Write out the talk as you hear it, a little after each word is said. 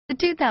The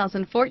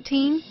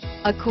 2014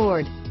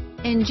 Accord.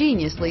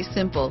 Ingeniously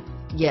simple,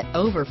 yet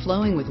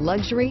overflowing with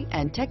luxury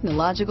and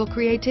technological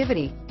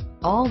creativity.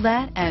 All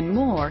that and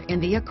more in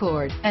the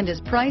Accord, and is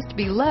priced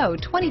below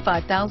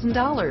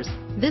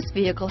 $25,000. This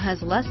vehicle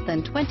has less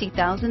than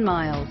 20,000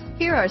 miles.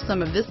 Here are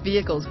some of this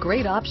vehicle's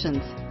great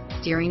options: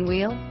 steering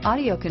wheel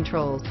audio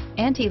controls,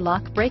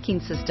 anti-lock braking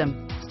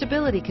system,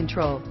 stability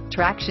control,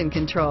 traction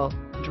control,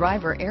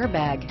 driver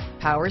airbag,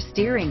 power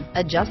steering,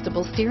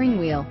 adjustable steering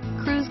wheel,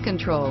 cruise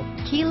control,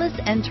 keyless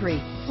entry,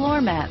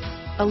 floor mats,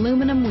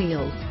 aluminum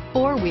wheels,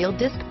 four-wheel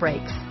disc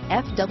brakes,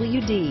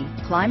 FWD,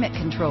 climate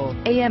control,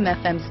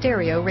 AM/FM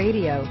stereo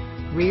radio,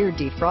 rear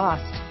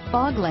defrost,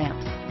 fog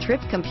lamps,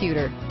 trip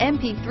computer,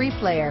 MP3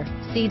 player,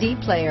 CD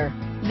player.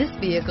 This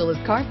vehicle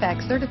is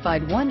Carfax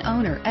certified one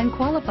owner and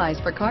qualifies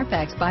for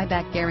Carfax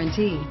buyback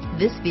guarantee.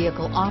 This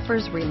vehicle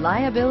offers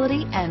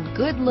reliability and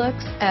good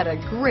looks at a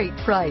great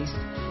price.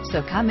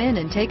 So come in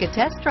and take a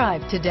test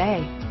drive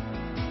today.